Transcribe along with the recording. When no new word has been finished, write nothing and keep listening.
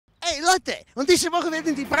Leute, und diese Woche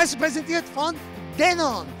werden die Preise präsentiert von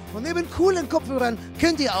Denon. Und neben coolen Kopfhörern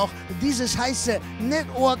könnt ihr auch dieses heiße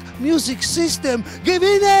Network Music System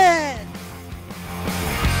gewinnen.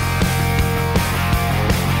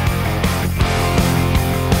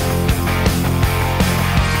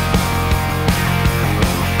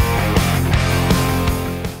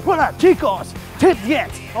 Hola chicos, tippt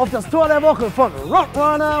jetzt auf das Tor der Woche von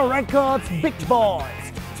Roadrunner Records Big Boys.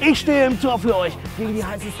 Ich stehe im Tor für euch gegen die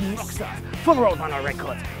heißesten Rockstars von Roadrunner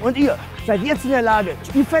Records. Und ihr seid jetzt in der Lage,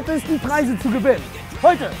 die fettesten Preise zu gewinnen.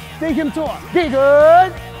 Heute stehe ich im Tor gegen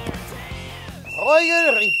Royal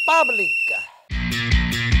Republic.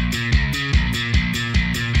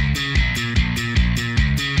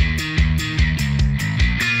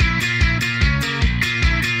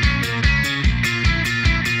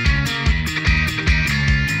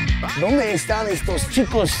 ¿Dónde están estos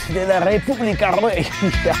chicos de la República Roja?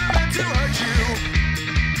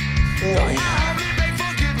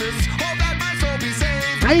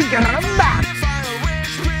 ¡Ay, caramba!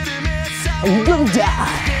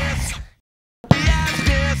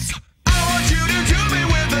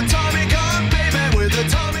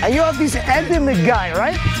 And you're this anime guy,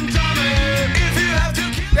 right?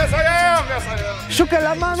 Yes, I am. Yes, I am. Shuka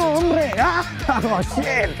la mano, hombre. Ah? Oh,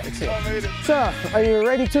 shit. So, are you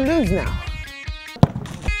ready to lose now?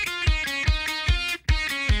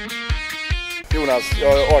 Jonas,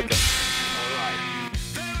 jag orkar.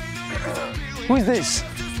 Who's this?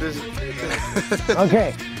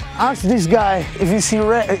 Okay, ask this guy if he's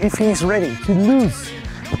ready to lose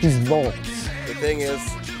his balls. The thing is,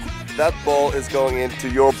 that ball is going into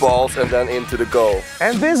your balls and then into the goal.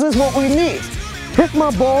 And this is what we need. Hit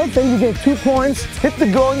my ball, then you get 2 points. Hit the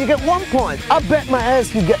goal, you get 1 point. I bet my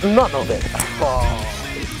ass you get none of it. Oh.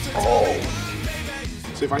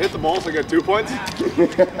 So if I hit the balls, I get 2 points?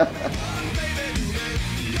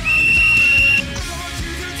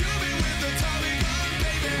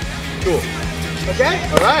 Cool. Okay?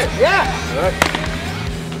 All right. Yeah. All right.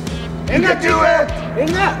 You can do it.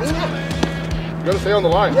 Inga. You gotta stay on the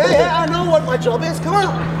line. Yeah, I know what my job is. Come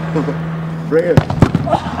on. Bring it.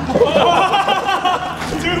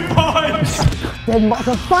 2 points! That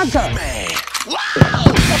motherfucker!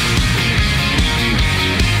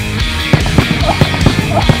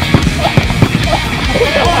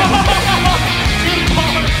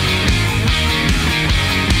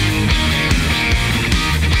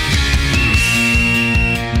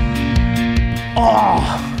 Oh,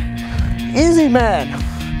 easy man.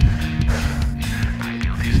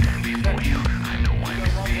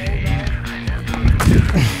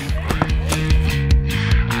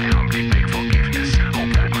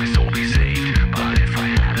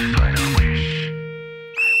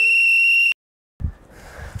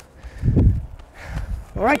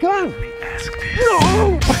 All right, come on. No!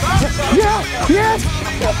 Yeah, yes!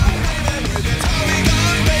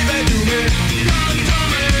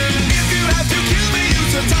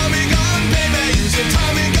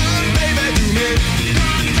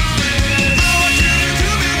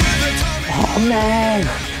 Oh man,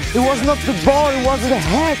 it was not the ball, it was the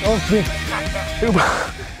head of the...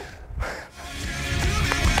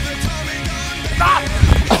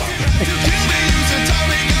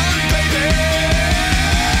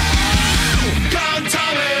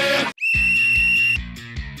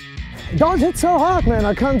 Don't hit so hard, man.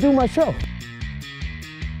 I can't do my show.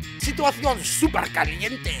 Situación super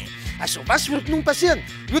caliente. Also, was wird nun passieren?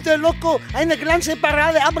 Wird der Loco eine ganze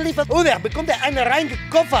Parade abliefern oder bekommt er eine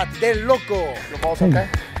reingekoffert, der Loco? Your balls okay?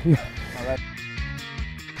 Ja. All right.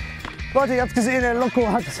 Leute, ihr habt gesehen, der Loco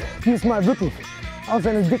hat diesmal wirklich aus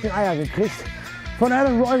seinen dicken Eier gekriegt. Von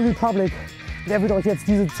einer Royal Republic. Der wird euch jetzt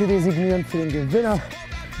diese CD signieren für den Gewinner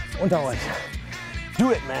unter euch.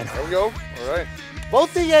 Do it, man. There we go. All right.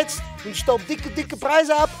 Vote jetzt und staubt dicke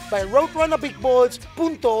Preise ab bei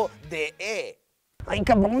roadrunnerbigballs.de. Ay,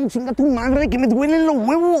 cabrón, chinga tu madre, que me duelen los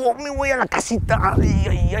huevos. Oh, me voy a la casita. Ay,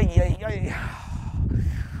 ay, ay, ay, ay.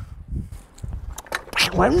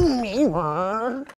 Ay,